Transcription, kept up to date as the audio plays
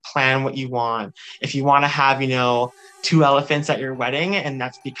plan what you want. If you want to have, two elephants at your wedding and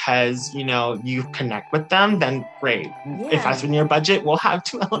that's because, you connect with them, then great. If Yeah. that's in your budget, we'll have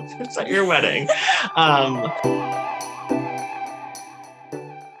two elephants at your wedding. Um,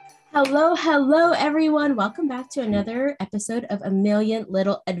 Hello, hello, everyone. Welcome back to another episode of A Million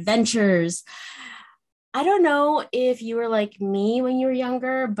Little Adventures. I don't know if you were like me when you were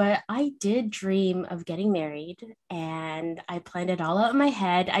younger, but I did dream of getting married and I planned it all out in my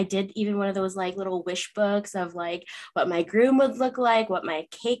head. I did even one of those like little wish books of like what my groom would look like, what my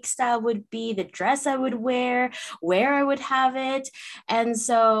cake style would be, the dress I would wear, where I would have it. And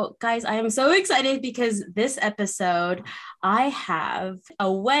so, guys, I am so excited because this episode, I have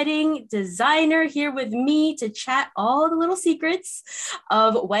a wedding designer here with me to chat all the little secrets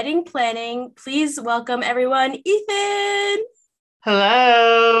of wedding planning. Please welcome everyone, Ethan.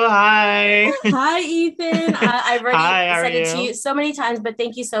 Hello. Hi. Hi, Ethan. I've already Hi, how are said it to you? you so many times, but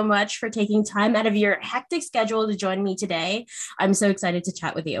thank you so much for taking time out of your hectic schedule to join me today. I'm so excited to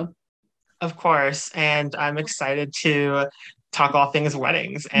chat with you. Of course. And I'm excited to talk all things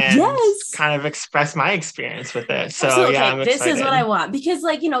weddings and Yes. kind of express my experience with it. So Absolutely. yeah, Okay, I'm this is what excited. I want because,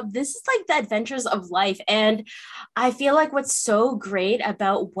 like, this is like the adventures of life. And I feel like what's so great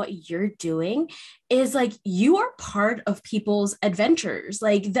about what you're doing is like you are part of people's adventures,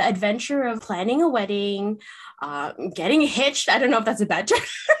 like the adventure of planning a wedding, getting hitched. I don't know if that's a bad term,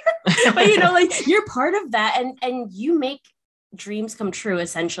 but like you're part of that, and you make dreams come true.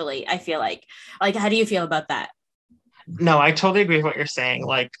 Essentially, I feel like, how do you feel about that? No, I totally agree with what you're saying.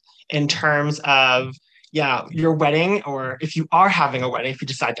 Like in terms of, yeah, your wedding, or if you are having a wedding, if you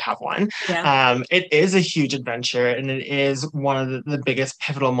decide to have one, Yeah. it is a huge adventure and it is one of the biggest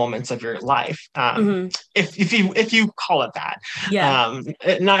pivotal moments of your life. Hmm. If you call it that. Yeah.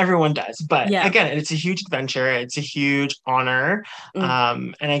 Not everyone does, but Yeah. again, it's a huge adventure. It's a huge honor.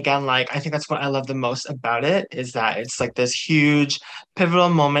 Mm. And again, like I think that's what I love the most about it is that it's like this huge pivotal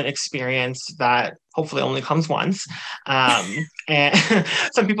moment experience that hopefully only comes once. And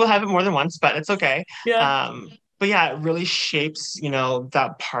some people have it more than once, but it's okay. Yeah. But yeah, it really shapes,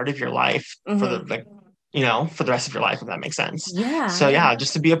 that part of your life for the Hmm. like, for the rest of your life, if that makes sense. Yeah, So yeah. yeah,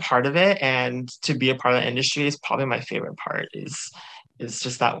 just to be a part of it and to be a part of the industry is probably my favorite part is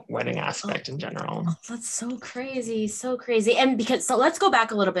just that wedding Oh, aspect in general. that's so crazy, so crazy. And because so let's go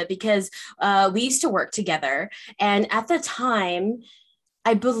back a little bit because we used to work together, and at the time,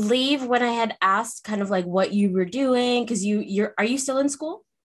 I believe when I had asked kind of like what you were doing, because you're are you still in school?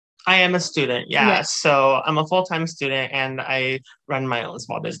 I am a student, yeah. Yeah. So I'm a full-time student and I run my own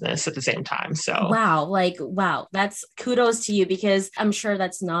small business at the same time. So Wow, like wow, that's kudos to you because I'm sure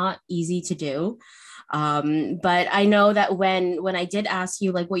that's not easy to do. But I know that when I did ask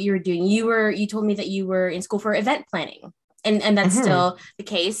you like what you were doing, you told me that you were in school for event planning. And that's mhm. still the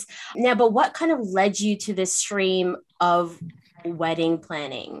case. Now, but what kind of led you to this stream of wedding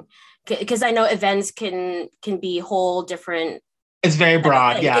planning? Because I know events can be whole different It's very type of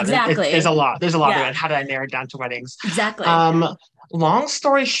broad. thing. Yeah, there's a Exactly. lot. There's a lot of Yeah, it. How did I narrow it down to weddings? exactly. Um, Long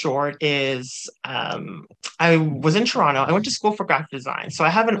story short is I was in Toronto. I went to school for graphic design. So I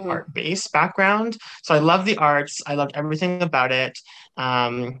have an Mhm. art-based background. So I love the arts. I loved everything about it.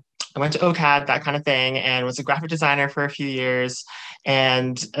 I went to OCAD, that kind of thing, and was a graphic designer for a few years.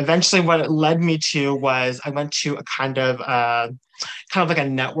 And eventually what it led me to was I went to a kind of like a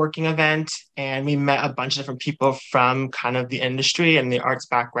networking event and we met a bunch of different people from kind of the industry and the arts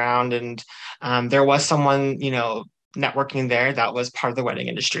background and there was someone networking there that was part of the wedding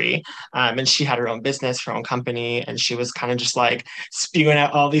industry and she had her own business, her own company, and she was kind of just like spewing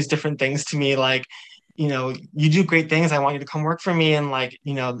out all these different things to me like you do great things. I want you to come work for me. And like,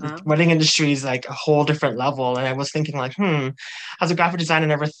 the Wow. wedding industry is like a whole different level. And I was thinking like, as a graphic designer, I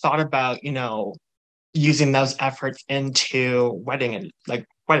never thought about, using those efforts into wedding and like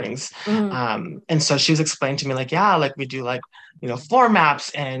weddings. Mhm. And so she was explaining to me like, yeah, like we do like, floor maps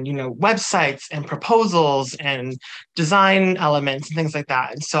and, websites and proposals and design elements and things like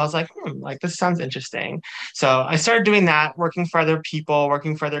that. And so I was like, like this sounds interesting. So I started doing that, working for other people,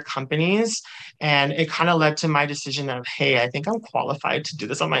 working for other companies. And it kind of led to my decision of, hey, I think I'm qualified to do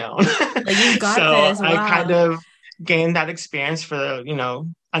this on my own. Like you got So this. I kind Wow. of gained that experience for,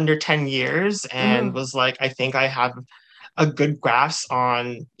 under 10 years and Mhm. was like, I think I have a good grasp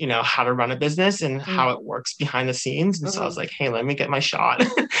on, how to run a business and how Mhm. it works behind the scenes. And so I was Mhm. like, hey, let me get my shot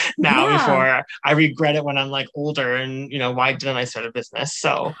now Yeah. before I regret it when I'm like older and, why didn't I start a business?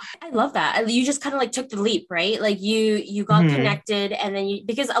 So, I love that. You just kind of like took the leap, right? Like you got mhm, connected and then you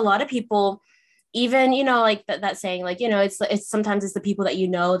because a lot of people even, like that saying, like, it's sometimes it's the people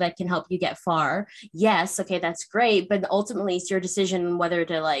that that can help you get far. Yes, okay, that's great, but ultimately it's your decision whether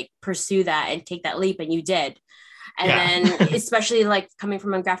to like pursue that and take that leap, and you did. And Yeah. then especially like coming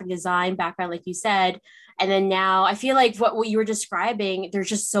from a graphic design background, like you said, and then now I feel like what you were describing, there's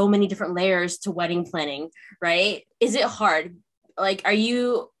just so many different layers to wedding planning, right? Is it hard? Like,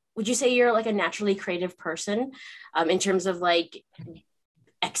 would you say you're like a naturally creative person, in terms of like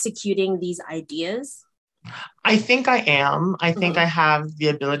executing these ideas? I think I am. I think Mm-hmm. I have the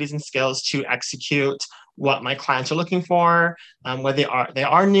abilities and skills to execute what my clients are looking for, whether they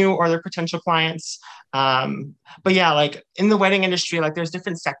are new or they're potential clients. But yeah, like in the wedding industry, like there's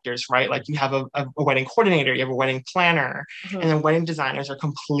different sectors, right? Like you have a wedding coordinator, you have a wedding planner, and Mm-hmm. then wedding designers are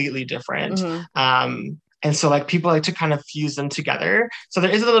completely different. Mm-hmm. And so like people like to kind of fuse them together. So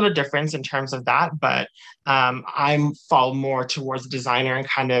there is a little bit of difference in terms of that, but I'm fall more towards the designer and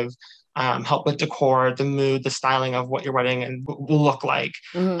kind of help with decor, the mood, the styling of what your wedding will look like,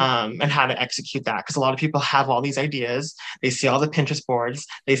 Mm-hmm. and how to execute that. Because a lot of people have all these ideas. They see all the Pinterest boards,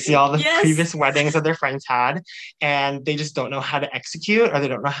 they see all the Yes. previous weddings that their friends had, and they just don't know how to execute or they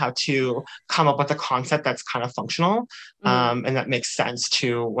don't know how to come up with a concept that's kind of functional, Mm-hmm. and that makes sense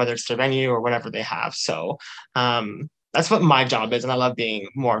to whether it's their venue or whatever they have. So that's what my job is, and I love being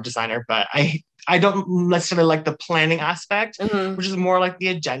more of a designer, but I don't necessarily like the planning aspect, Mm-hmm. which is more like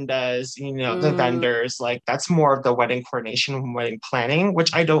the agendas, the Mm-hmm. vendors, like that's more of the wedding coordination, wedding planning,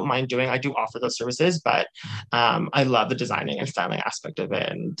 which I don't mind doing. I do offer those services, but I love the designing and styling aspect of it,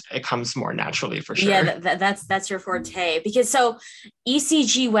 and it comes more naturally for Yeah, sure. that's your forte, because so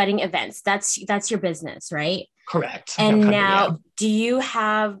ECG wedding events, that's your business, right? Correct. Yeah, And company, yeah. now, do you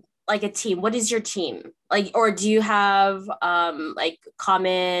have like a team? What is your team? Like, or do you have like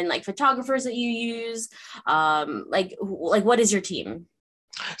common like photographers that you use? Like what is your team?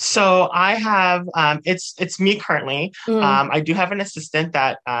 So I have it's me currently. Mm, I do have an assistant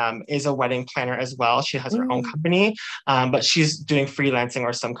that is a wedding planner as well. She has her own mm, company, but she's doing freelancing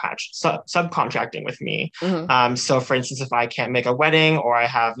or some subcontracting with me. mm. So for instance, if I can't make a wedding or I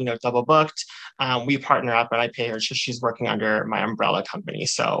have double booked, we partner up and I pay her. So she's working under my umbrella company.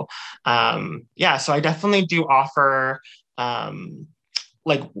 So yeah, so I definitely do offer. Um,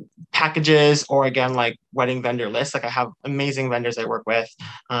 like packages or again like wedding vendor lists. Like I have amazing vendors I work with,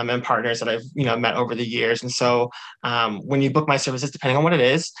 and partners that I've met over the years. And so when you book my services, depending on what it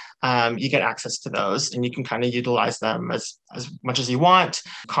is, you get access to those and you can kind of utilize them as much as you want.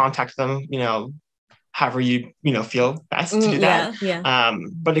 Contact them, however you feel best to do that. Yeah, yeah,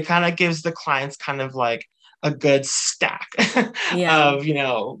 But it kind of gives the clients kind of like a good stack yeah. of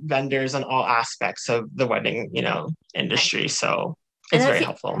vendors on all aspects of the wedding industry. So And it's very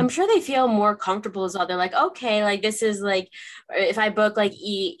helpful. I'm sure they feel more comfortable as well. They're like, okay, like this is like, if I book like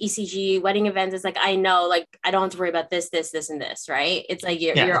ECG wedding events, it's like I know, like I don't have to worry about this, and this, right? It's like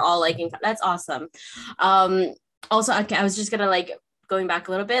you're Yeah. all like, that's awesome. Um, Also, okay, I was just gonna like going back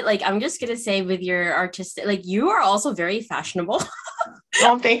a little bit, like I'm just gonna say with your artistic, like you are also very fashionable.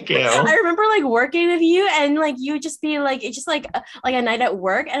 Oh, thank you. I remember like working with you, and like you would just be like, it's just like a night at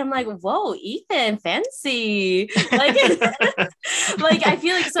work, and I'm like, whoa, Ethan, fancy. Like like I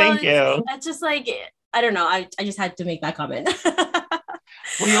feel like, so Thank you. that's just like, I don't know. I just had to make that comment.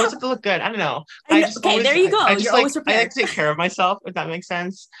 Well, you always have to look good. I don't know. I know, okay, there you I go. just You're always I like prepared. to take care of myself, if that makes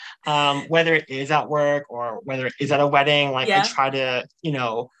sense. Whether it is at work or whether it is at a wedding, like I Yeah. try to,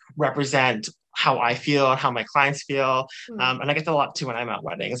 represent how I feel and how my clients feel. Hmm. And I get that a lot too when I'm at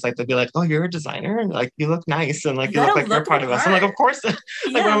weddings. Like they'll be like, "Oh, you're a designer, and like you look nice, and You like you look gotta like you're a look the part of us." I'm like, "Of part. course." Like,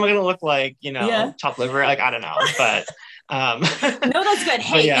 what Yeah. am I gonna look like? Yeah. Chopped liver? Like I don't know, but um, No, that's good. but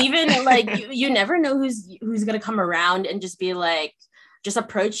Hey, yeah, even like you never know who's gonna come around and just be like, just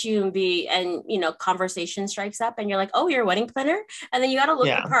approach you and be, and conversation strikes up and you're like, oh, you're a wedding planner, and then you gotta look the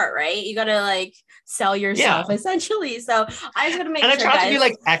yeah, part, right? You gotta like sell yourself yeah. essentially. So I just gotta And make I sure, try not to be guys.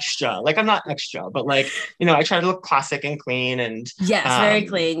 like extra. Like I'm not extra, but like, I try to look classic and clean and Yes, very um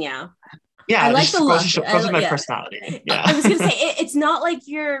clean. Yeah. I yeah, it like the just goes to look. show goes with my Yeah. personality. I Yeah. was gonna say it's not like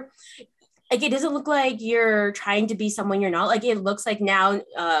you're like, it doesn't look like you're trying to be someone you're not. Like it looks like now,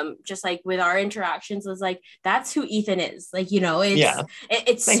 just like with our interactions, is like that's who Ethan is. Like Yeah.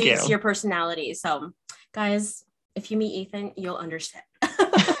 it Thank suits you. your personality. So, guys, if you meet Ethan, you'll understand.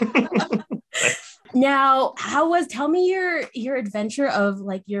 Now, how was, tell me your adventure of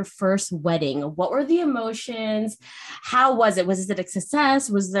like your first wedding. What were the emotions? How was it? Was it a success?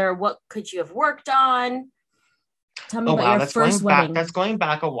 Was there, what could you have worked on? Tell me Oh about wow, your first wedding. that's going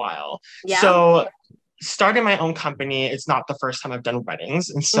back a while. Yeah. So starting my own company, it's not the first time I've done weddings.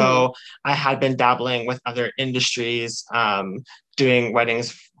 And so I had been dabbling with other industries, doing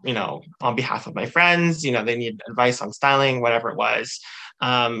weddings, on behalf of my friends. They need advice on styling, whatever it was.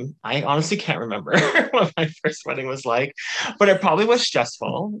 I honestly can't remember what my first wedding was like, but it probably was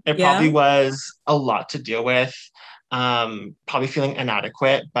stressful. It probably was a lot to deal with, probably feeling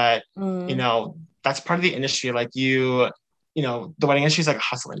inadequate, but, that's part of the industry. Like the wedding industry is like a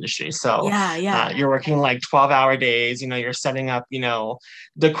hustle industry. So you're working like 12-hour days, you're setting up,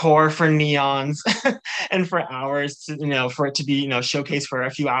 decor for neons and for hours to, for it to be, showcased for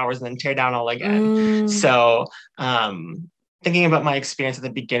a few hours and then tear down all again. So thinking about my experience at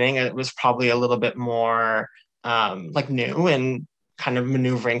the beginning, it was probably a little bit more like new and kind of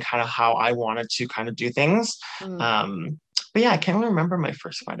maneuvering kind of how I wanted to kind of do things. But yeah, I can't really remember my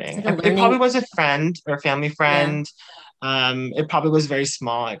first wedding. It probably was a friend or a family friend. It probably was very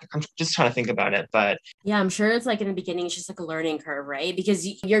small. Like, I'm just trying to think about it, but yeah, I'm sure it's like in the beginning, it's just like a learning curve, right? Because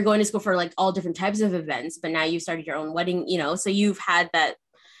you're going to school for like all different types of events, but now you've started your own wedding, so you've had that,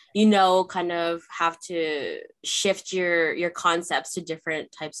 kind of have to shift your concepts to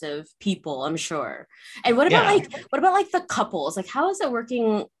different types of people, I'm sure. And what about like the couples? Like, how is it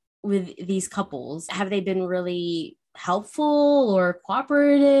working with these couples? Have they been really helpful or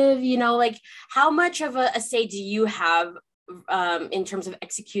cooperative? Like, how much of a say do you have in terms of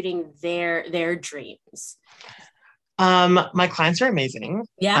executing their dreams? My clients are amazing.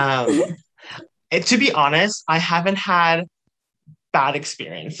 To be honest, I haven't had bad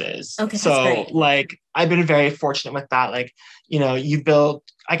experiences. Okay, so like I've been very fortunate with that. Like, you build,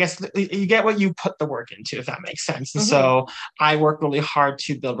 I guess you get what you put the work into, if that makes sense. And so I work really hard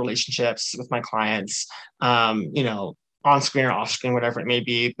to build relationships with my clients, on screen or off screen, whatever it may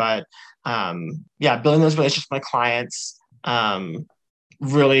be. But building those relationships with my clients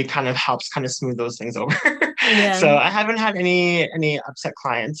really kind of helps kind of smooth those things over. So I haven't had any upset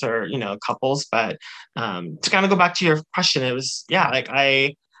clients or, couples, but to kind of go back to your question, it was, like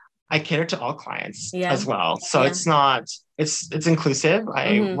I cater to all clients as well. So it's not, it's inclusive.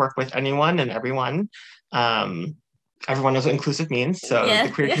 I work with anyone and everyone. Everyone knows what inclusive means. So the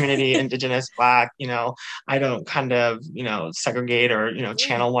queer community, Indigenous, Black, I don't kind of, segregate or,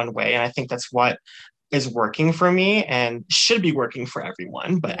 channel one way. And I think that's what is working for me and should be working for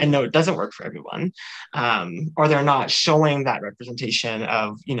everyone, but I know it doesn't work for everyone, or they're not showing that representation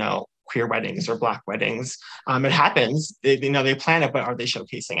of, queer weddings or Black weddings. It happens, they plan it, but are they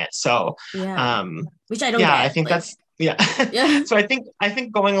showcasing it? So, which I don't get. I think that's, So I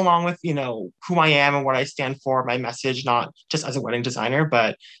think going along with, who I am and what I stand for, my message, not just as a wedding designer,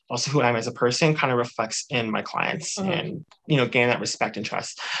 but also who I am as a person, kind of reflects in my clients and, gain that respect and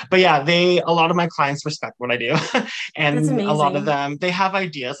trust. But a lot of my clients respect what I do. And a lot of them, they have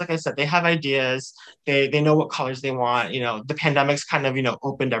ideas. Like I said, they have ideas. They know what colors they want. The pandemic's kind of,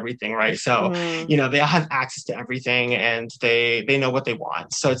 opened everything, right? So, they have access to everything and they know what they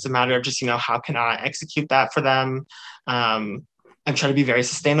want. So it's a matter of just, how can I execute that for them? I'm trying to be very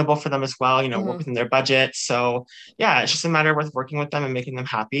sustainable for them as well, work within their budget. So it's just a matter of working with them and making them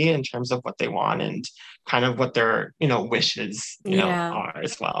happy in terms of what they want and kind of what their, wishes, are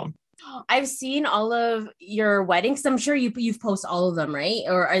as well. I've seen all of your weddings. I'm sure you've posted all of them, right?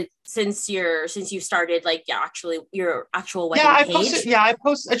 Or since you started like actually your actual wedding page?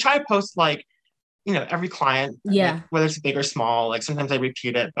 I try to post like, every client, like, whether it's big or small, like sometimes I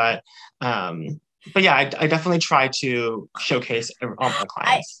repeat it, but I definitely try to showcase all my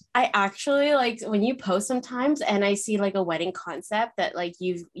clients. I actually like when you post sometimes and I see like a wedding concept that like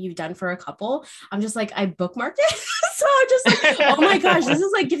you've done for a couple, I'm just like, I bookmarked it. So I'm just like, oh my gosh, this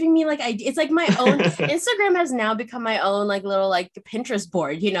is like giving me like it's like my own Instagram has now become my own like little like Pinterest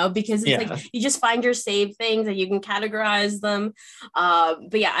board, because it's like you just find your saved things and you can categorize them.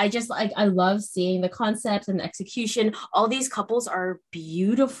 But I just like I love seeing the concepts and the execution. All these couples are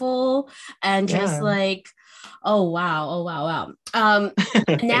beautiful and just like, oh wow.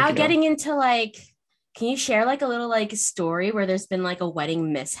 Now getting into like, can you share like a little like story where there's been like a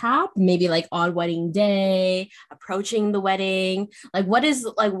wedding mishap, maybe like on wedding day, approaching the wedding? Like, what is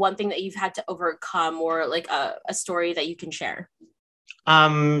like one thing that you've had to overcome, or like a story that you can share?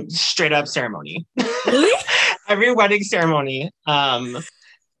 Straight up ceremony. Really? Every wedding ceremony,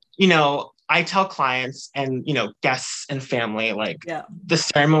 I tell clients and, guests and family, like the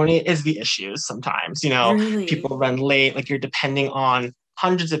ceremony is the issues sometimes, Really? People run late, like you're depending on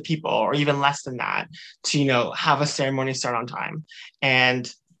hundreds of people or even less than that to, have a ceremony start on time. And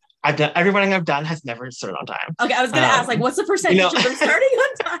every wedding I've done has never started on time. Okay, I was going to ask, like, what's the percentage of them starting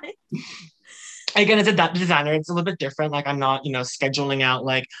on time? again, as a designer, it's a little bit different. Like I'm not, scheduling out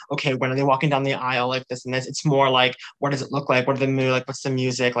like, okay, when are they walking down the aisle like this and this? It's more like, what does it look like? What are the mood? Like, what's the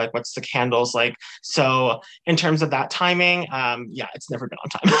music? Like, what's the candles like? So in terms of that timing, yeah, it's never been on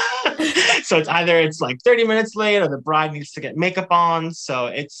time. So it's like 30 minutes late or the bride needs to get makeup on.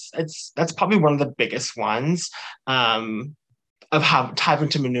 So that's probably one of the biggest ones. Of how having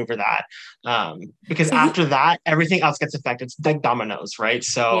to maneuver that, because So who, after that everything else gets affected. It's like dominoes, right?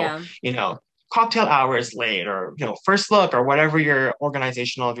 So yeah. cocktail hour is late, or first look, or whatever your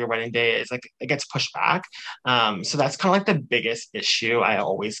organizational of your wedding day is, like it gets pushed back. So that's kind of like the biggest issue I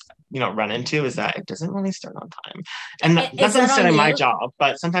always run into, is that it doesn't really start on time. And Is that's not that on necessarily my you? job,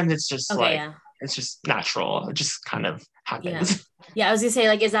 but sometimes it's just Okay, like yeah. it's just natural. It just kind of Yeah. happens. Yeah, I was gonna say,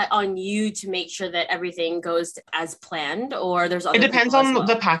 like, is that on you to make sure that everything goes as planned, or there's It other depends people as on the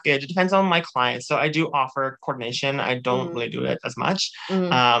well? package. It depends on my client. So I do offer coordination. I don't Mm-hmm. really do it as much.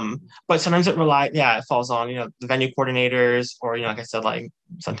 Mm-hmm. But sometimes it falls on, the venue coordinators, or, like I said, like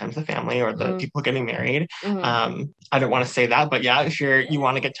sometimes the family or the people getting married. Mm-hmm. I don't want to say that, but yeah, if you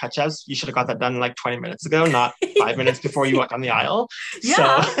want to get touch-ups, you should have got that done like 20 minutes ago, not 5 minutes before you walk on the aisle. So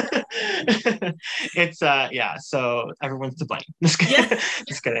Yeah. it's yeah, so everyone's to blame. Yeah.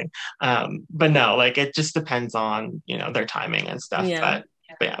 Just kidding. But no, like it just depends on, their timing and stuff. Yeah.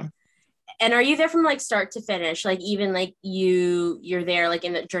 But yeah. And are you there from like start to finish? Like even like you're there like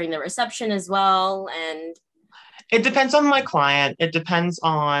during the reception as well, and It depends on my client. It depends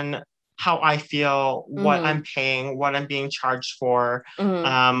on how I feel, what mm-hmm. I'm paying, what I'm being charged for,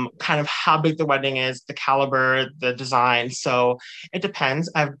 Mm-hmm. kind of how big the wedding is, the caliber, the design. So it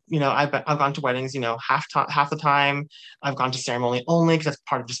depends. I've gone to weddings, half the time. I've gone to ceremony only because that's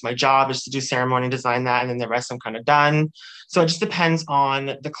part of just my job, is to do ceremony, design that, and then the rest I'm kind of done. So it just depends on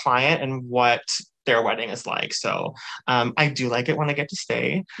the client and what their wedding is like. So I do like it when I get to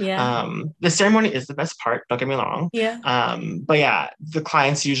stay. Yeah. The ceremony is the best part, don't get me wrong. Yeah. But yeah, the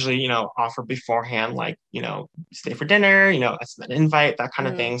clients usually, offer beforehand, like, stay for dinner, an invite, that kind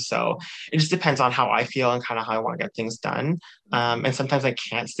of Mm-hmm. thing. So it just depends on how I feel and kind of how I want to get things done. And sometimes I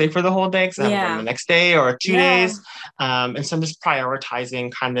can't stay for the whole day because I have to go in the Yeah. next day or Yeah. 2 days. And so I'm just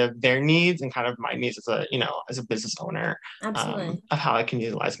prioritizing kind of their needs and kind of my needs as a business owner, Absolutely. of how I can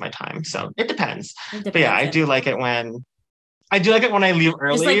utilize my time. So it depends. It But yeah, depends. Yeah. I do like it when I leave Just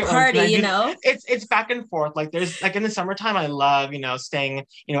early, like or party, I you do. know? It's back and forth. Like there's like in the summertime, I love staying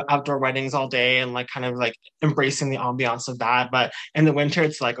outdoor weddings all day and like kind of like embracing the ambiance of that. But in the winter,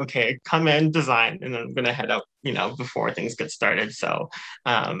 it's like, okay, come in, design, and then I'm gonna head out before things get started. So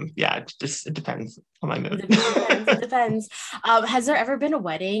yeah, it depends on my mood. It depends. It depends. Has there ever been a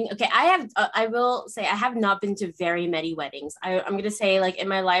wedding? Okay, I have. I will say I have not been to very many weddings. I'm gonna say like in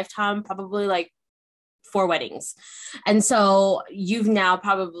my lifetime, probably like 4 weddings, and so you've now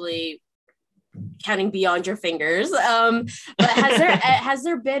probably counting beyond your fingers. But has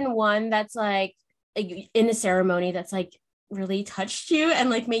there been one that's like in a ceremony that's like really touched you and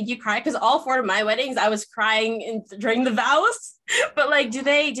like made you cry? Because all 4 of my weddings I was crying during the vows. But like do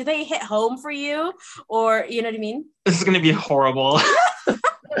they hit home for you, or you know what I mean? This is gonna be horrible. Tell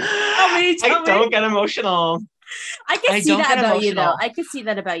me, I tell me. don't get emotional. I can I see don't that get about you though. emotional. I can see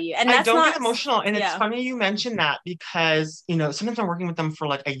that about you, and I that's don't get not. emotional. And it's Yeah. funny you mentioned that, because, sometimes I'm working with them for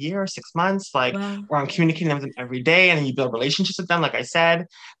like a year or 6 months, like Well, where I'm communicating with them every day, and then you build relationships with them, like I said.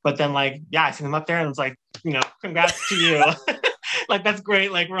 But then like, yeah, I see them up there and it's like, congrats to you. Like that's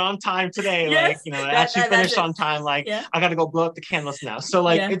great. Like we're on time today. Like, yes, I that, actually that that's finished it. on time. Like Yeah, I gotta go blow up the candles now. So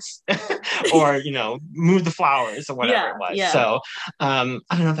like yeah, it's or, move the flowers or whatever it yeah, was. yeah. So I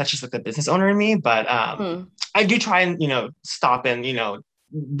don't know if that's just like the business owner in me, but Hmm. I do try and, stop and,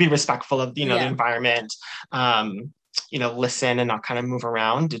 be respectful of, the Yeah. environment. Listen and not kind of move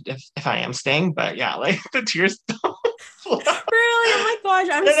around if I am staying. But yeah, like the tears don't flow. Really? Oh my gosh,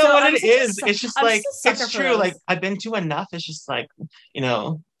 I don't know what it such a is. It's just I'm just like, a sucker it's for true. Like those. I've been to enough. It's just like, you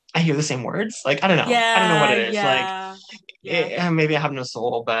know, I hear the same words. Like, I don't know. I don't know what Yeah, it is. Like, yeah, yeah. maybe I have no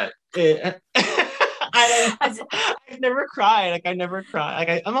soul, but I don't I know. I've never cried. Like, I never cry.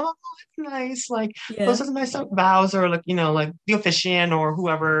 Like, I'm like, oh, that's nice. Like, yeah. those are nice vows, or like, like the officiant or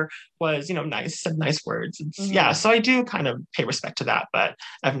whoever was, nice, said nice words. Yeah. Hmm. So I do kind of pay respect to that, but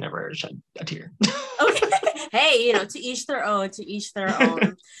I've never shed a tear. Okay. Hey, to each their own, to each their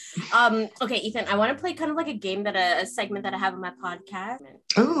own. Okay, Ethan, I want to play kind of like a game that a segment that I have on my podcast.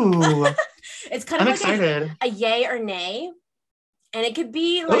 Ooh, It's kind of I'm like excited. a yay or nay. And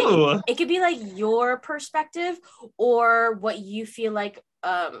Ooh. it could be like your perspective or what you feel like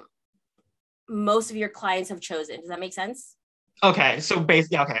most of your clients have chosen. Does that make sense? Okay, so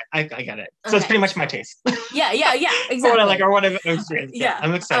yeah, okay, I get it. So it's Okay. pretty much my taste. Yeah, yeah, yeah, Or what I like, exactly. or what I've experienced. Yeah, Yeah.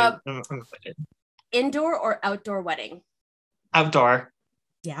 I'm excited. I'm excited. Indoor or outdoor wedding? Outdoor.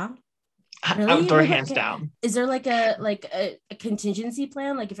 Yeah. Really? Outdoor, hands down. Is there like a contingency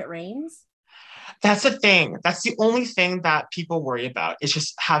plan, like if it rains? That's the thing. That's the only thing that people worry about is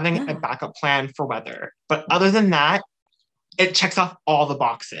just having a Yeah. backup plan for weather. But other than that, it checks off all the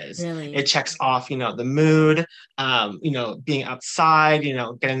boxes. It Really? checks off, the mood, being outside,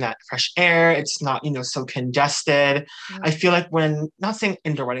 getting that fresh air. It's not, so congested. I Mm. feel like not saying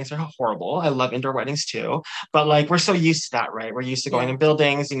indoor weddings are horrible. I love indoor weddings too, but like we're so used to that, right? We're used to going Yeah. in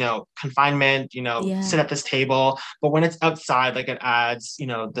buildings, confinement, sit Yeah. at this table. But when it's outside, like it adds,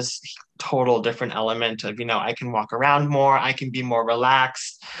 this total different element of, I can walk around more, I can be more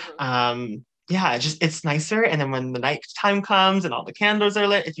relaxed. Mhm. Yeah, it's nicer. And then when the night time comes and all the candles are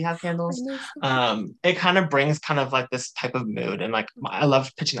lit, if you have I candles, miss the it kind of brings kind of like this type of mood. And like I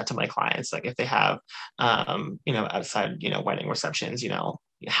love pitching that to my clients. Like if they have, outside, wedding receptions,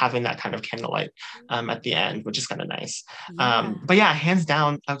 having that kind of candlelight at the end, which is kind of nice. Yeah. But yeah, hands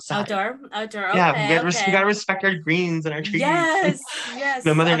down outside. Outdoor. Yeah, Okay, we gotta okay. respect our greens and our trees, Yes, yes.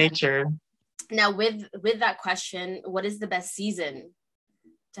 Mother Okay. Nature. Now with that question, what is the best season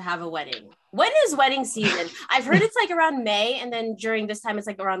to have a wedding? When is wedding season? I've heard it's like around May, and then during this time it's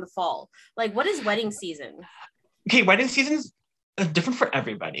like around the fall. Like, what is wedding season? Okay, wedding season's different for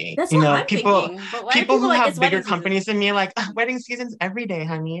everybody. That's what I'm People thinking. But why are people people who like have it's bigger wedding season? companies than me are like wedding season's every day,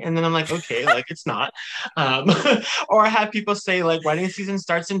 honey, and then I'm like, okay, like it's not. Um, or I have people say like wedding season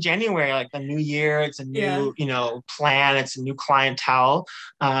starts in January, like the new year, it's a Yeah. new plan, it's a new clientele.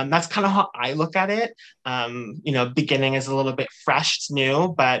 That's kind of how I look at it. Beginning is a little bit fresh, it's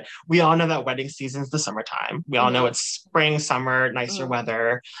new, but we all know that wedding season's the summertime. We all know Mm-hmm. it's spring, summer, nicer Mm-hmm.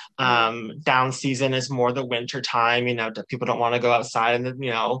 weather. Mm-hmm. Down season is more the winter time, that people don't want to go outside in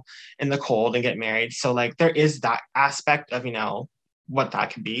the cold and get married. So like there is that aspect of, what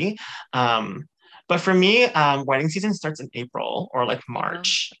that could be. But for me, wedding season starts in April or like April.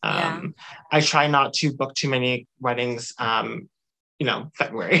 March. Yeah. I try not to book too many weddings,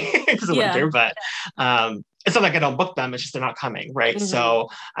 February because of Yeah. winter, but it's not like I don't book them, it's just they're not coming, right? Mm-hmm. So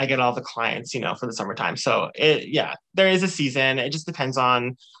I get all the clients, for the summertime. So there is a season. It just depends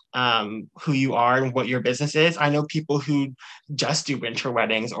on who you are and what your business is. I know people who just do winter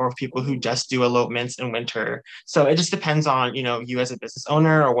weddings or people who just do elopements in winter. So it just depends on, you as a business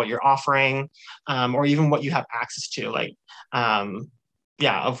owner or what you're offering, or even what you have access to, like,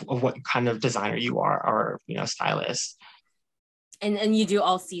 of what kind of designer you are or, stylist. And you do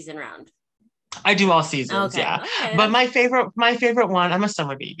all season round. I do all seasons, Okay. yeah. Okay. But my favorite one, I'm a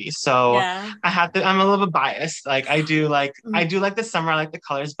summer baby, so Yeah. I'm a little bit biased. Like I do like the summer, I like the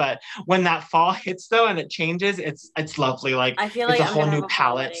colors, but when that fall hits though and it changes, it's lovely. Like I feel it's like a I'm whole gonna have new a fall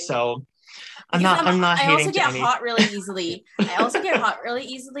palette. wedding. So I'm Because not I'm not I also hating to get any. hot really easily. I also get hot really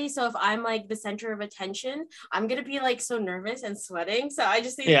easily. So if I'm like the center of attention, I'm gonna be like so nervous and sweating. So I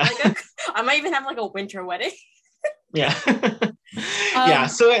just need Yeah. I might even have like a winter wedding. Yeah. Yeah.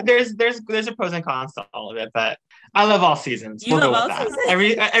 So there's a pros and cons to all of it, but I love all seasons. You We'll love go with all that.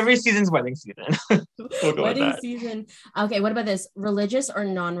 seasons. Every season's wedding season. We'll go with Wedding that. season. Okay, what about this? Religious or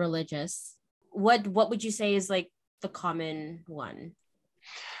non-religious? What would you say is like the common one?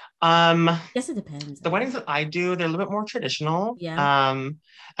 Guess it depends. The weddings that I do, they're a little bit more traditional. Yeah.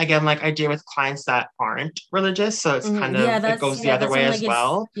 Again, like I deal with clients that aren't religious, so it's kind Yeah, of it goes the other that's way when as like it's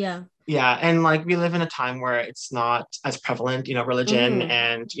well. yeah. Yeah, and like we live in a time where it's not as prevalent, religion, Mm-hmm.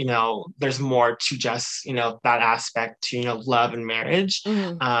 and there's more to just that aspect to love and marriage.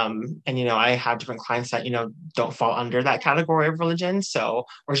 Mm-hmm. And I have different clients that don't fall under that category of religion, so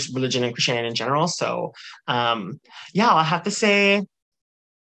or just religion and Christianity in general. So yeah, I'll have to say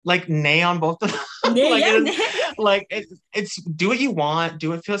like nay on both of them. Like Yeah, it is, like it's do what you want,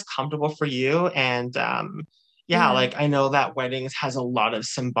 do what feels comfortable for you, and yeah, like I know that weddings has a lot of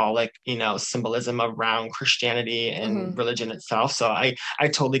symbolic, symbolism around Christianity and Mm-hmm. religion itself. So I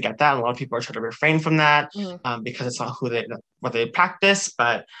totally get that. And a lot of people are trying to refrain from that Mm-hmm. because it's not what they practice,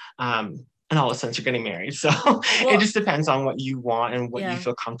 but in all the sense you're getting married. So it Well, just depends on what you want and what you yeah.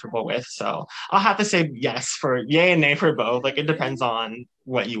 feel comfortable with. So I'll have to say yes for yay and nay for both. Like it depends on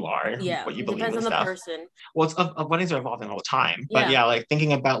what you are and Yeah, what you it believe depends and on the stuff. person. Well, weddings are evolving all the time, but Yeah. yeah, like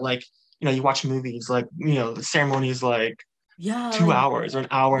thinking about like you watch movies like the ceremonies like Yeah, 2 hours or an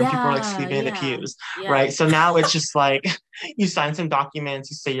hour and people are like yeah, sleeping in the yeah, pews, yeah. right? So now it's just like you sign some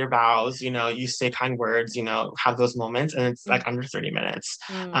documents, you say your vows, you say kind words, have those moments, and it's like under 30 minutes.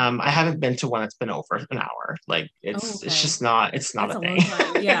 Mm. I haven't been to one that's been over an hour. Like Oh, it's okay. just not it's not That's a a long thing.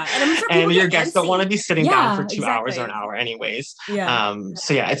 time. Yeah, and I'm sure people And your get guests don't want to antsy. be sitting down for Yeah, 2 hours or an exactly. hour anyways. Yeah.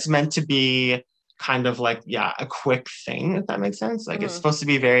 So yeah, it's meant to be kind of like, yeah, a quick thing, if that makes sense. Like it's Mhm. supposed to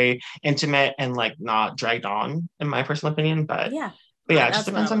be very intimate and like not dragged on, in my personal opinion. Yeah, But yeah, it just that's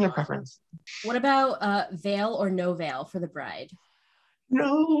what I depends would on your want. preference. What about veil or no veil for the bride?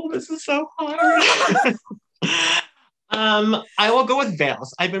 No, this is so hard. I will go with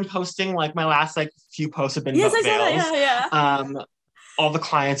veils. I've been posting like my last like few posts have been Yes, about I saw that. veils. Yeah, yeah. All the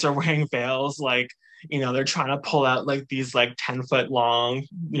clients are wearing veils, like, they're trying to pull out like these like 10-foot long,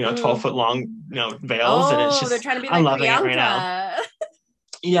 12-foot long, veils, and it's Oh, they're just, trying to be I'm like loving it right now.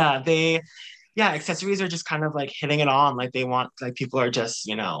 Priyanka. Yeah, accessories are just kind of like hitting it on. Like they want, like, people are just,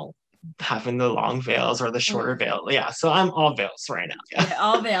 having the long veils or the shorter Mhm. veil. Yeah, so I'm all veils right now. Yeah. Yeah,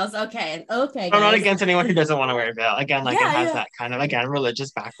 all veils. Okay. Okay, I'm not guys. against anyone who doesn't want to wear a veil. Again, like, it Yeah, has yeah. that kind of, again, religious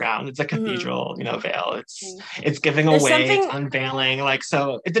background. It's a Hmm. cathedral, veil. It's giving There's away, it's something. unveiling. Like,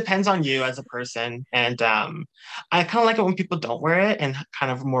 so it depends on you as a person. And I kind of like it when people don't wear it and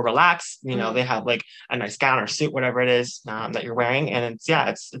kind of more relaxed. Mhm. They have like a nice gown or suit, whatever it is, that you're wearing, and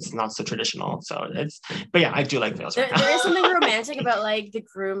it's not so traditional. So but yeah, I do like veils right There is something now. romantic about like the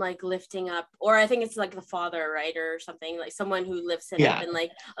groom like lifting up, or I think it's like the father, right, or something like someone who lifts it up Yeah. and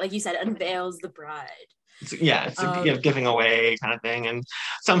like you said, unveils the bride. It's a Um, giving away kind of thing, and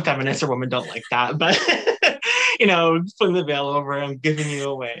some feminists or women don't like that, but putting the veil over and giving you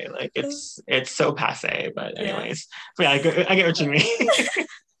away, like it's so passe. But yeah. anyways, but yeah, I get what you mean.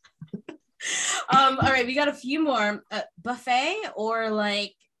 All right, we got a few more. Buffet or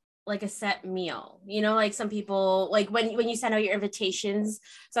like a set meal. Like some people like when you send out your invitations,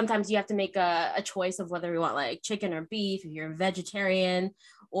 sometimes you have to make a choice of whether you want like chicken or beef, if you're a vegetarian,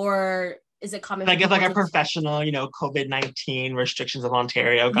 or is it common I for get people like a to professional, COVID-19 restrictions of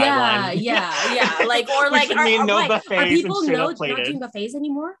Ontario yeah, guideline, yeah, yeah. Like or which like would mean no why are buffets and people straight up not plated. doing buffets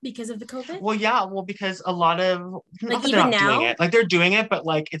anymore because of the COVID? Well, yeah, well, because a lot of, not Like that they're even not doing now, it, like they're doing it, but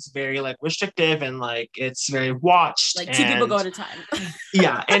like it's very like restrictive and like it's very watched. like two people go And at a time.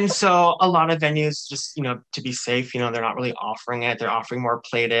 yeah, and so a lot of venues just, to be safe, they're not really offering it. They're offering more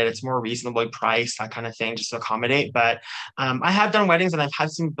plated, it's more reasonably priced, that kind of thing, just to accommodate. But I have done weddings and I've had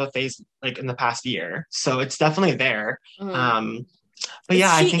some buffets like in the past year, so it's definitely there. Mhm. Um, but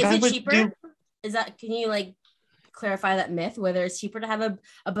yeah, I think Is I it would do. cheaper? Can you like clarify that myth, whether it's cheaper to have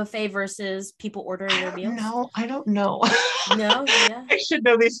a buffet versus people ordering I their don't meals? know. I don't know. No, yeah, I should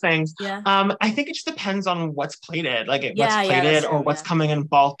know these things. yeah, I think it just depends on what's plated, like what's yeah, that's plated or true. what's Yeah, coming in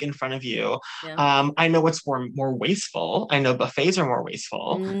bulk in front of you. yeah. I know what's more wasteful. I know buffets are more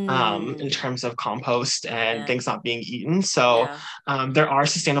wasteful, in Mm, terms of compost and yeah, things not being eaten. So yeah. there are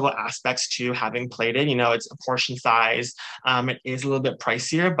sustainable aspects to having plated. It's a portion size. It is a little bit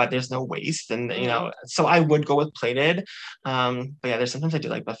pricier, but there's no waste, and Mm-hmm. so I would go with plated. But yeah, there's sometimes I do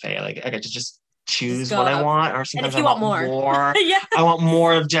like buffet. Like I get to just Just choose go what I up, want, or and if sometimes I you want want more, more. yeah, I want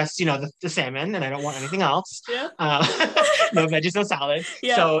more of just, the salmon, and I don't want anything else. yeah, Uh, no veggies, no salad.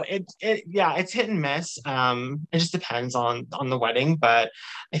 yeah. So yeah, it's hit and miss. It just depends on the wedding, but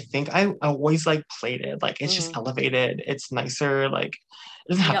I think I always like plated. Like it's just Mm-hmm. elevated. It's nicer. Like it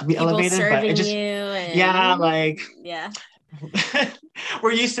doesn't You have to got be people elevated, but it serving you, just, yeah, and like yeah,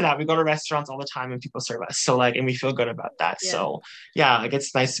 we're used to that. We go to restaurants all the time and people serve us. So like, and we feel good about that. yeah. So yeah, like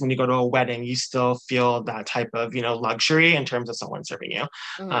it's nice when you go to a wedding, you still feel that type of, luxury in terms of someone serving you.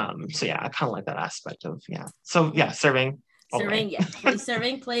 Mm-hmm. So yeah, I kind of like that aspect of, yeah. So yeah, serving all the Serving, way. yeah,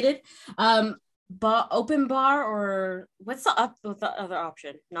 serving plated. But open bar, or what's the other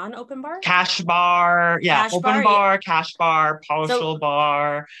option? Non-open bar? Cash bar, yeah, Cash open bar, yeah. bar, cash bar, So partial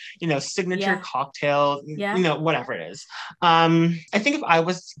bar, signature yeah, cocktail, yeah. whatever it is. I think if I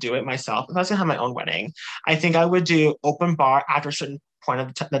was to do it myself, if I was gonna have my own wedding, I think I would do open bar after a certain point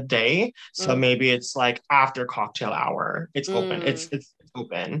of the day. So Mm, maybe it's like after cocktail hour, it's open. mm, It's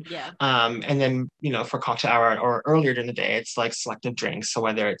open. yeah. And then, for cocktail hour or earlier during the day, it's like selective drinks. So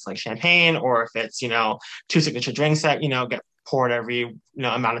whether it's like champagne or if it's, two signature drinks that, get poured every,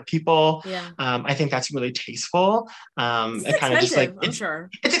 amount of people. Yeah. I think that's really tasteful. This is It kind of just like, expensive, I'm sure.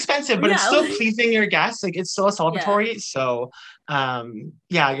 it's expensive, but it's Yeah. still pleasing your guests. Like it's still a Yeah. celebratory. So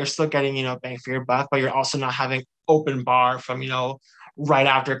yeah, you're still getting, bang for your buck, but you're also not having open bar from, right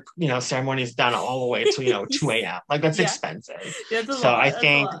after, ceremony is done all the way to, 2 a.m. Like that's Yeah. expensive. That's a So lot. I That's a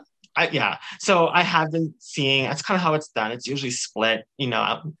think, lot. yeah. So I have been seeing that's kind of how it's done. It's usually split,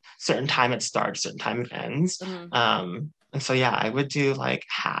 certain time it starts, certain time it ends. Mhm. And so yeah, I would do like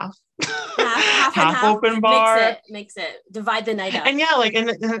half. half and half half. open bar. Mix it. Divide the night up. And yeah, like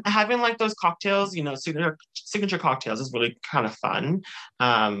and having like those cocktails, signature cocktails is really kind of fun.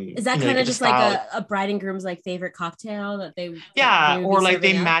 Is that You kind of get to just like style, a bride and groom's like favorite cocktail that yeah, they would be or like they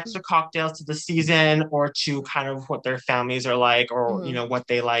serving up? match the cocktails to the season or to kind of what their families are like or Mhm. what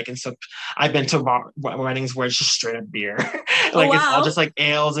they like. And so I've been to weddings where it's just straight up beer. Oh Like it's all wow. just like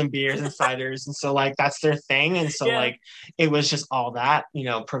ales and beers and ciders. And so like that's their thing. And so Yeah. like it was just all that,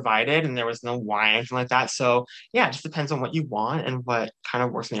 provided, and there was no wine or anything like that. So yeah, it just depends on what you want and what kind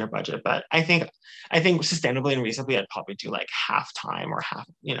of works in your budget. But I think sustainably and reasonably I'd probably do like half time or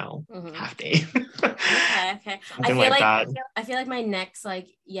Mhm. half day. Okay. Something like that. I feel like my next like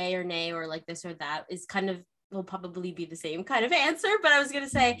yay or nay or like this or that is kind of will probably be the same kind of answer, but I was gonna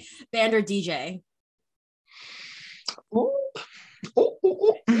say band or DJ. Ooh. Ooh, ooh,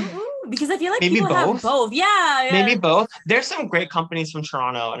 ooh. Ooh, because I feel like Maybe people have both. both. Yeah, Maybe yeah. both. There's some great companies from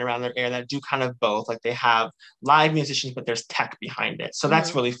Toronto and around their area that do kind of both. Like they have live musicians, but there's tech behind it. So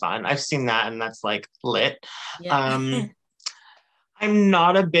that's Mhm. really fun. I've seen that and that's like lit. Yeah. Um, I'm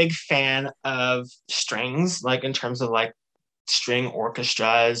not a big fan of strings, like in terms of like string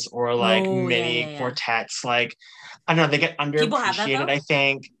orchestras or like Oh, yeah, yeah, mini yeah. quartets. Like, I don't know, they get People have that underappreciated, though? I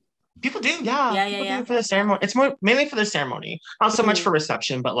think. People do, yeah. Yeah, yeah, People do yeah. for the ceremony. It's more mainly for the ceremony, not so much Mhm. for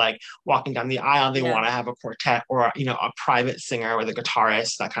reception, but like walking down the aisle, they Yeah. want to have a quartet or a private singer with a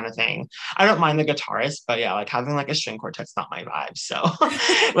guitarist, that kind of thing. I don't mind the guitarist, but yeah, like having like a string quartet's not my vibe. So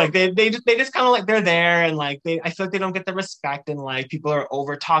like they just kind of like they're there and like I feel like they don't get the respect and like people are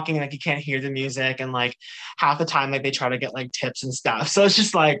over talking like you can't hear the music and like half the time like they try to get like tips and stuff. So it's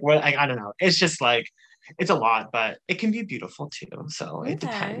just like what I don't know. It's just like it's a lot, but it can be beautiful too. So it Okay.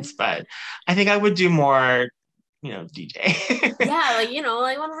 depends. But I think I would do more, DJ. Yeah, like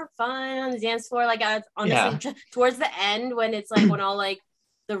like want to have fun on the dance floor. Like honestly, Yeah. towards the end when it's like when all like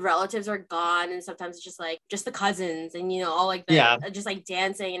the relatives are gone, and sometimes it's just like just the cousins, and all like the Yeah. just like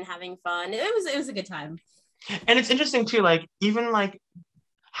dancing and having fun. It was a good time. And it's interesting too, like even like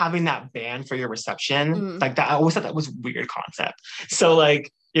having that band for your reception, Mm, like that, I always thought that was a weird concept. So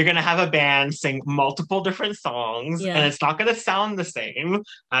like you're gonna have a band sing multiple different songs, and yeah. it's not gonna sound the same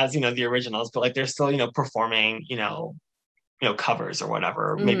as the originals, but like they're still performing covers or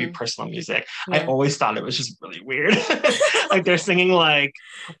whatever, maybe Mm, personal music. I yeah. always thought it was just really weird. Like they're singing like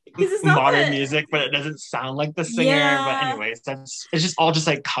Because it's not modern the music, but it doesn't sound like the singer. But yeah. anyways, it's just all just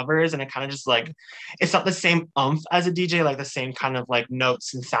like covers, and it kind of just like it's not the same umph as a DJ, like the same kind of like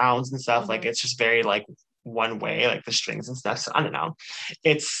notes and sounds and stuff. Like Mhm. it's just very like one way, like the strings and stuff. So I don't know.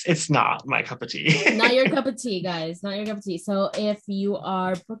 It's not my cup of tea. Not your cup of tea, guys. Not your cup of tea. So if you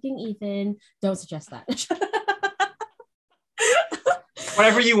are booking Ethan, don't suggest that.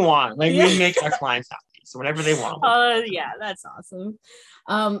 Whatever you want. Like Yeah. we make our clients happy. So whatever they want, we'll Yeah, that's awesome.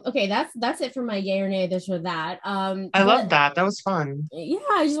 Okay, that's it for my yay or nay, this or that. I love But that. That was fun. yeah,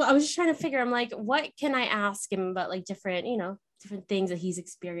 I was just trying to figure. I'm like, what can I ask him about like different, different things that he's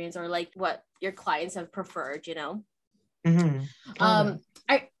experienced or like what your clients have preferred. Mm-hmm. Oh, yeah.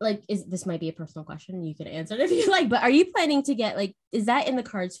 I like is this might be a personal question. You can answer it if you like, but are you planning to get like is that in the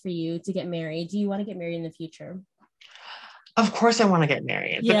cards for you to get married? Do you want to get married in the future? Of course I want to get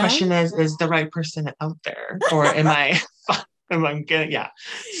married. The Yeah. question is the right person out there? Or am I am I good? Yeah.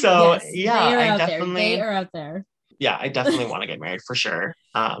 So Yes, yeah, they are out there. They are out there. I definitely want to get married for sure.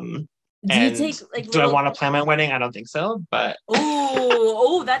 Do you And take like do I little want to plan my wedding? I don't think so, but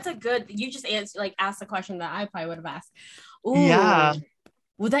oh, that's a good you just answer like asked the question that I probably would have asked. yeah, Ooh.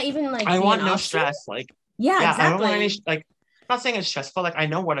 Would that even like I be an want no option? stress. Like, Yeah, yeah, I don't want any exactly. like I'm not saying it's stressful. Like I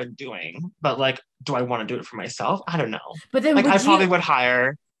know what I'm doing, but like, do I want to do it for myself? I don't know. But then Like I would you probably would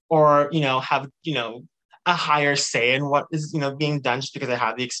hire or have a higher say in what is being done just because I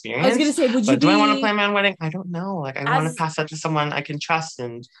have the I was gonna experience. say, would you But do I want to be plan my own wedding? I don't know. Like I want to as pass that to someone I can trust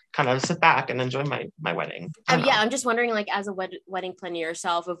and kind of sit back and enjoy my wedding. I don't yeah, know. I'm just wondering, like, as a wedding planner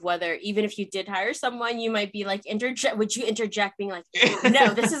yourself, of whether even if you did hire someone, you might be like interject. Would you interject, being like,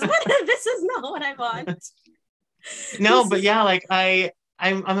 "No, this is what this is not what I want." No, This but is yeah, like I'm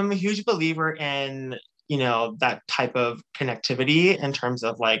a huge believer in, that type of connectivity in terms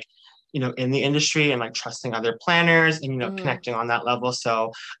of like, in the industry and like trusting other planners and, Mhm. connecting on that level.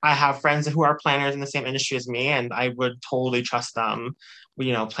 So I have friends who are planners in the same industry as me, and I would totally trust them,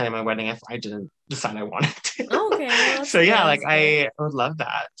 planning my wedding if I didn't decide I wanted to. Oh, okay. Well, that's So good. yeah, like That's good. I would love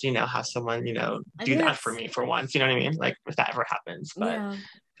that, have someone, I do think that for that's me for once, you know what I mean? Like if that ever happens, but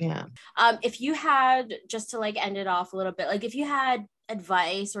yeah. yeah. If you had just to like end it off a little bit, like if you had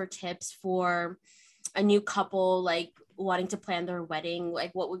advice or tips for a new couple like wanting to plan their wedding,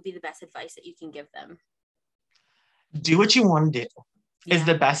 like what would be the best advice that you can give them? Do what you want to do. is Yeah.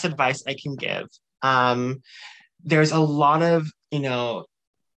 the best advice I can give. Um, there's a lot of,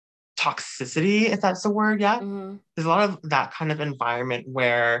 toxicity, if that's the word, yeah. Hmm. There's a lot of that kind of environment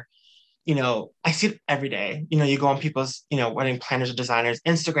where, I see it every day. You go on people's, wedding planners or designers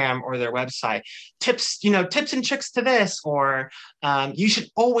Instagram or their website, tips and tricks to this, or you should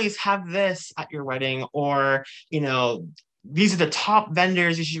always have this at your wedding, or, these are the top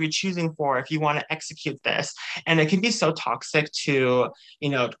vendors you should be choosing for if you want to execute this. And it can be so toxic to,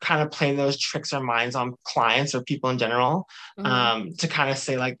 kind of play those tricks or minds on clients or people in general, Hmm. to kind of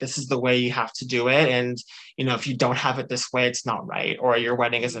say like, this is the way you have to do it. And if you don't have it this way, it's not right, or your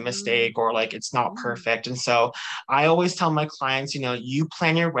wedding is a Hmm. mistake, or like it's not perfect. And so I always tell my clients, you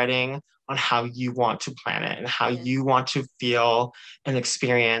plan your wedding on how you want to plan it and how Yeah. you want to feel and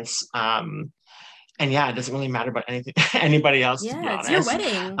experience. And yeah, it doesn't really matter about anything, anybody else, to be Yeah, it's your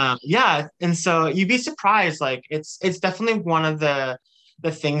honest. wedding. Yeah, and so you'd be surprised. Like it's definitely one of the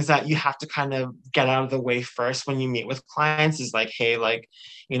things that you have to kind of get out of the way first when you meet with clients is like, hey, like,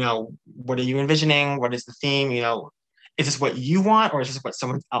 what are you envisioning? What is the theme? Is this what you want, or is this what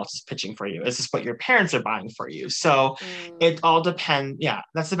someone else is pitching for you? Is this what your parents are buying for you? So Mm. it all depends. Yeah,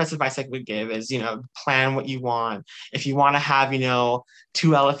 that's the best advice I would give is, plan what you want. If you want to have,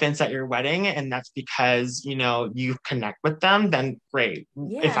 two elephants at your wedding and that's because, you connect with them, then great.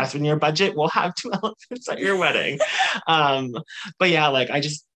 If Yeah. that's in your budget, we'll have two elephants at your wedding. um, but yeah, like I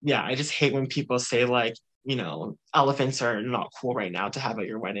just hate when people say like, elephants are not cool right now to have at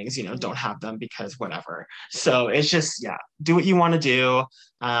your weddings, don't have them because whatever. So it's just, yeah, do what you want to do.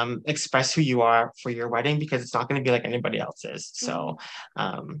 Express who you are for your wedding because it's not going to be like anybody else's. So,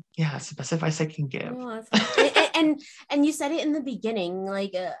 Mm. yeah, it's the best advice I can give. Oh, that's awesome. And you said it in the beginning,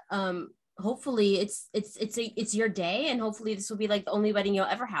 like hopefully it's your day, and hopefully this will be like the only wedding you'll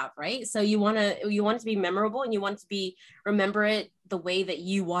ever have, right? So you want it to be memorable, and you want it to be remember it the way that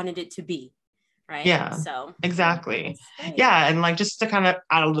you wanted it to be, right? Yeah, So exactly. that's great. Yeah, and like just to kind of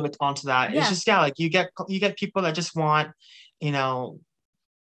add a little bit onto that, it's Yeah. just, yeah, like you get people that just want, you know,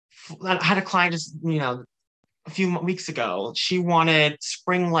 I had a client just, a few weeks ago. She wanted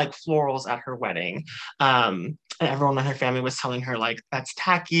spring like florals at her wedding. And everyone in her family was telling her like that's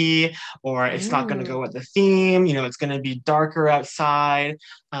tacky, or it's not going to Mm. go with the theme, it's going to be darker outside.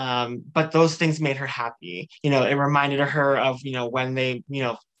 But those things made her happy. It reminded her of, when they,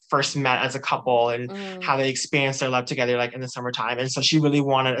 first met as a couple and Mm. how they experienced their love together like in the summertime. And so she really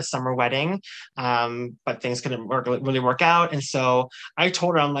wanted a summer wedding. But things couldn't really work out. And so I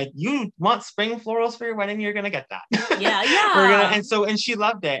told her, I'm like, you want spring florals for your wedding? You're gonna get that. Yeah, We're gonna, yeah. and she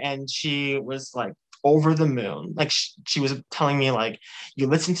loved it, and she was like over the moon. Like she was telling me, like, you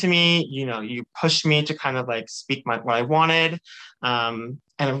listened to me, you pushed me to kind of like speak what I wanted,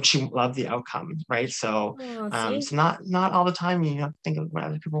 and she loved the outcome, right? So, Oh, see? so not all the time you have to think of what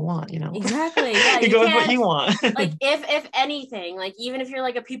other people want, Exactly. Yeah, you you go with what can't you want. like if anything, like even if you're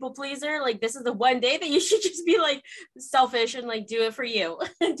like a people pleaser, like this is the one day that you should just be like selfish and like do it for you.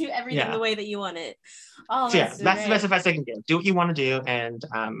 Do everything the Yeah. way that you want it. Oh, So yeah, that's that's the best great. advice I can give. Do what you want to do, and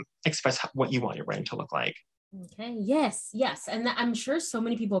express what you want your wedding to look like. Okay. Yes. Yes. And I'm sure so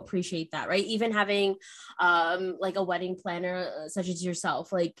many people appreciate that, right? Even having like a wedding planner such as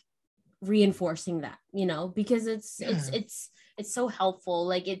yourself, like reinforcing that, because Yeah. it's so helpful.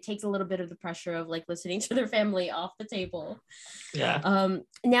 Like it takes a little bit of the pressure of like listening to their family off the table. Yeah.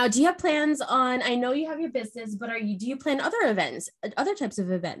 Now, do you have plans on, I know you have your business, but do you plan other events, other types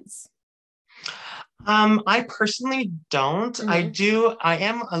of events? I personally don't. Mm-hmm. I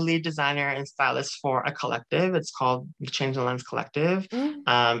am a lead designer and stylist for a collective. It's called the Change the Lens Collective.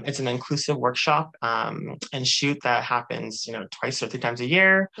 Mm-hmm. It's an inclusive workshop and shoot that happens, twice or three times a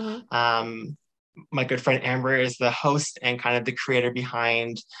year. Mm-hmm. Um, my good friend Amber is the host and kind of the creator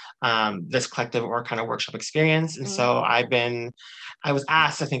behind this collective or kind of workshop experience. And Mm-hmm. so I was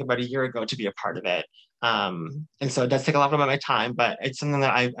asked, I think about a year ago to be a part of it. And so it does take a lot of my time, but it's something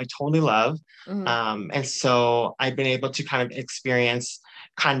that I totally love. Mm-hmm. And so I've been able to kind of experience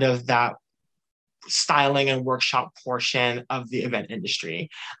kind of that styling and workshop portion of the event industry,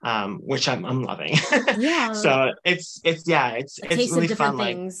 which I'm loving. Yeah. So yeah, A it's taste of really different fun.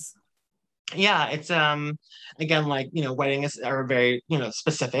 Like, things. yeah, it's again, like, weddings are very,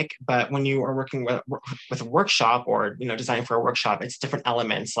 specific, but when you are working with a workshop, or designing for a workshop, it's different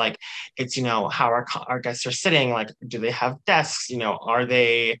elements. Like it's, how our guests are sitting, like do they have desks, are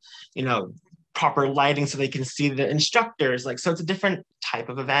they, you know proper lighting so they can see the instructors. Like, so it's a different type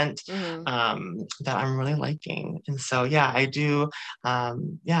of event that I'm really liking. And so, yeah, I do,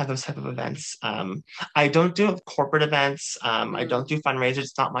 those type of events. I don't do corporate events. I don't do fundraisers.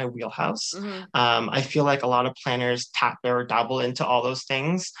 It's not my wheelhouse. I feel like a lot of planners tap or dabble into all those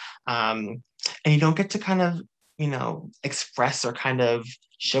things. And you don't get to kind of, express or kind of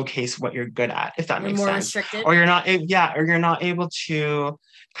showcase what you're good at, if that makes more sense. Restricted. Or you're not able to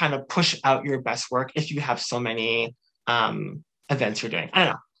kind of push out your best work if you have so many events you're doing. I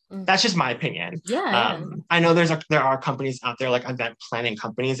don't know. That's just my opinion. I know there are companies out there, like event planning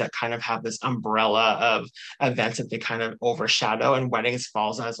companies, that kind of have this umbrella of events that they kind of overshadow, and weddings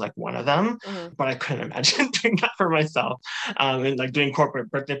falls as like one of them. But I couldn't imagine doing that for myself. And like doing corporate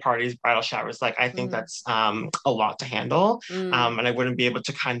birthday parties, bridal showers, like I think that's a lot to handle. And I wouldn't be able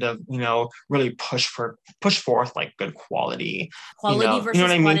to kind of, really push forth like good quality versus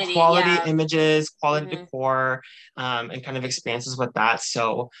what I mean? quantity, quality images, quality decor, and kind of expanses with that.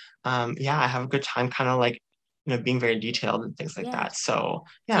 So I have a good time kind of like, being very detailed and things like that. So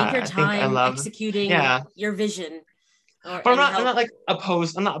take your time, I think I love executing your vision. But I'm not like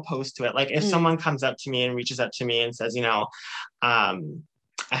opposed. I'm not opposed to it. Like if someone comes up to me and reaches out to me and says, I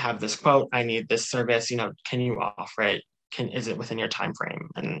have this quote, I need this service, can you offer it? Is it within your time frame?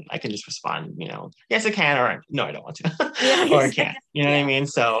 And I can just respond, yes, I can, or no, I don't want to, or I can't. You know what I mean?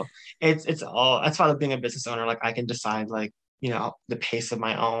 So it's all, that's why being a business owner, like I can decide like, the pace of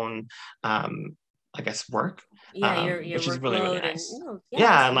my own, I guess, work. Your which is really, really nice.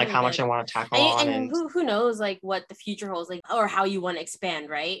 And like how much I want to tackle on. And who knows like what the future holds, like, or how you want to expand,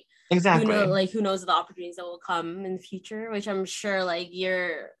 right? Exactly. Who knows the opportunities that will come in the future, which I'm sure like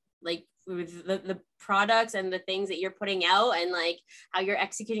you're like with the products and the things that you're putting out and like how you're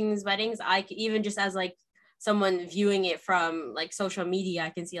executing these weddings. I could even just as like someone viewing it from like social media, I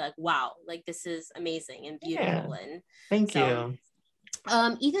can see like, wow, like this is amazing and beautiful. And thank you.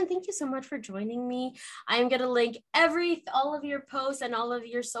 Ethan, thank you so much for joining me. I'm going to link all of your posts and all of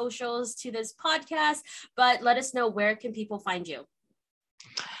your socials to this podcast, but let us know, where can people find you?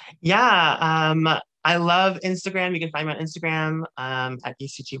 I love Instagram. You can find me on Instagram at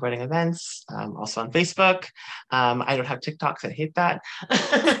ECG Wedding Events. Also on Facebook. I don't have TikToks. I hate that.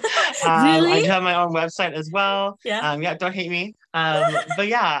 Really? I do have my own website as well. Don't hate me. But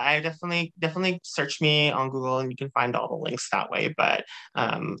I definitely search me on Google and you can find all the links that way. But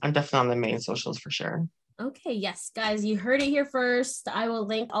I'm definitely on the main socials for sure. Okay, yes, guys, you heard it here first. I will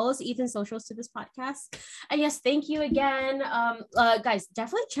link all of Ethan's socials to this podcast. And yes, thank you again. Guys,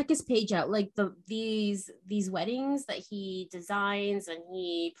 definitely check his page out. Like these weddings that he designs and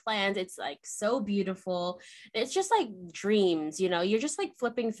he plans, it's like so beautiful. It's just like dreams, you're just like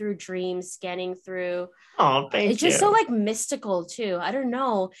flipping through dreams, scanning through. Oh, thank you. It's just so like mystical too. I don't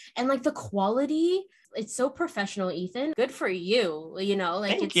know. And like the quality, it's so professional, Ethan. Good for you.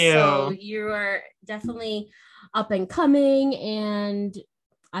 Like Thank you. So you are definitely up and coming, and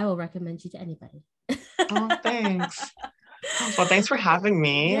I will recommend you to anybody. Oh, thanks. Well, thanks for having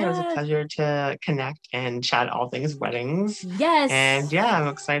me. It was a pleasure to connect and chat all things weddings. Yes. And I'm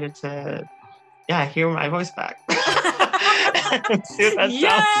excited to hear my voice back. See what that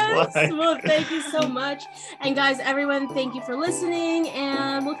sounds like. Well, thank you so much. And guys, everyone, thank you for listening,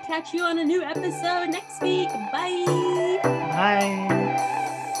 and we'll catch you on a new episode next week. Bye. Bye.